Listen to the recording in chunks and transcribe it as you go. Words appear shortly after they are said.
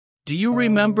Do you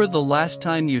remember the last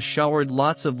time you showered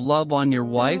lots of love on your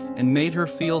wife and made her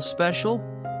feel special?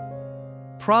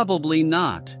 Probably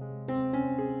not.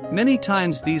 Many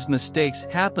times these mistakes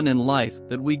happen in life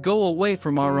that we go away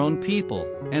from our own people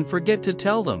and forget to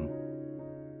tell them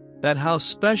that how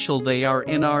special they are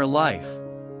in our life.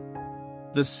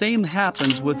 The same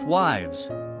happens with wives.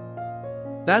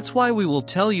 That's why we will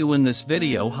tell you in this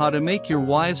video how to make your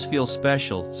wives feel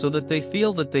special so that they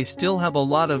feel that they still have a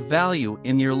lot of value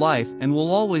in your life and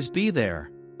will always be there.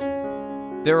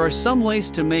 There are some ways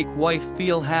to make wife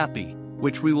feel happy,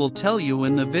 which we will tell you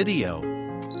in the video.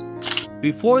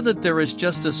 Before that, there is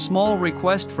just a small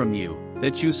request from you,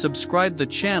 that you subscribe the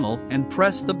channel and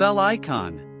press the bell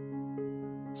icon.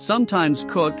 Sometimes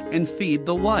cook and feed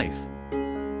the wife.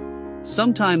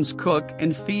 Sometimes cook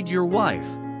and feed your wife.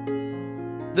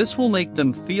 This will make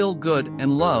them feel good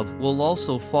and love will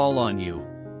also fall on you.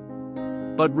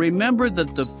 But remember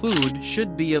that the food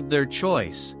should be of their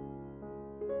choice.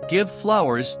 Give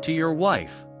flowers to your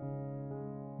wife.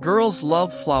 Girls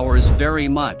love flowers very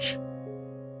much.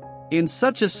 In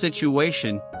such a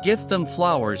situation, gift them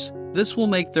flowers, this will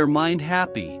make their mind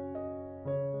happy.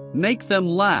 Make them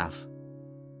laugh.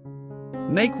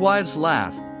 Make wives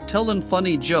laugh, tell them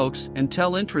funny jokes and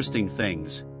tell interesting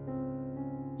things.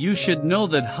 You should know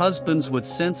that husbands with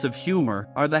sense of humor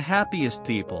are the happiest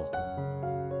people.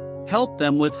 Help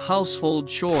them with household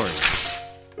chores.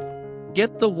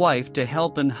 Get the wife to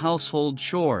help in household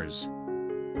chores.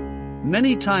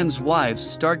 Many times wives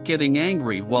start getting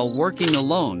angry while working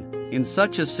alone. In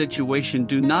such a situation,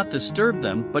 do not disturb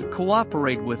them but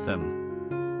cooperate with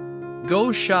them.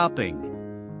 Go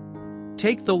shopping.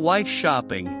 Take the wife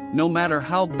shopping. No matter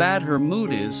how bad her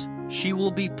mood is, she will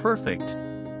be perfect.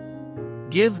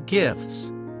 Give gifts.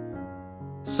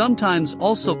 Sometimes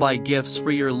also buy gifts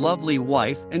for your lovely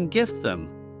wife and gift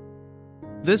them.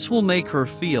 This will make her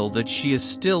feel that she is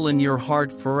still in your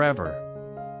heart forever.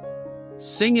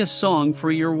 Sing a song for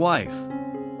your wife.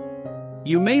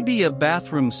 You may be a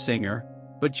bathroom singer,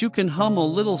 but you can hum a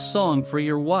little song for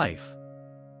your wife.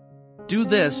 Do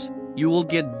this, you will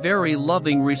get very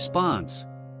loving response.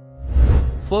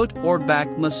 Foot or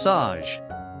back massage.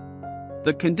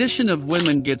 The condition of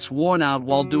women gets worn out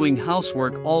while doing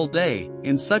housework all day.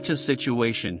 In such a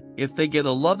situation, if they get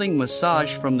a loving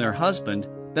massage from their husband,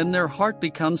 then their heart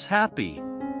becomes happy.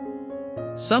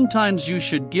 Sometimes you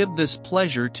should give this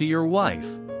pleasure to your wife.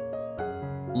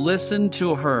 Listen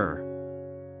to her.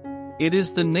 It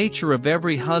is the nature of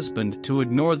every husband to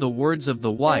ignore the words of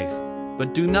the wife,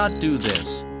 but do not do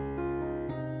this.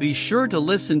 Be sure to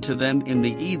listen to them in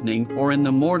the evening or in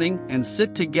the morning and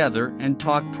sit together and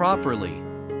talk properly.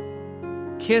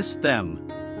 Kiss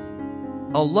them.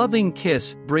 A loving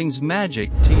kiss brings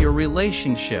magic to your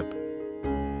relationship.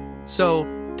 So,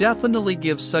 definitely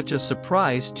give such a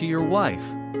surprise to your wife.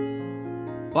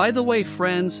 By the way,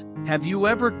 friends, have you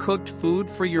ever cooked food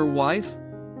for your wife?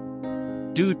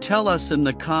 Do tell us in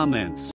the comments.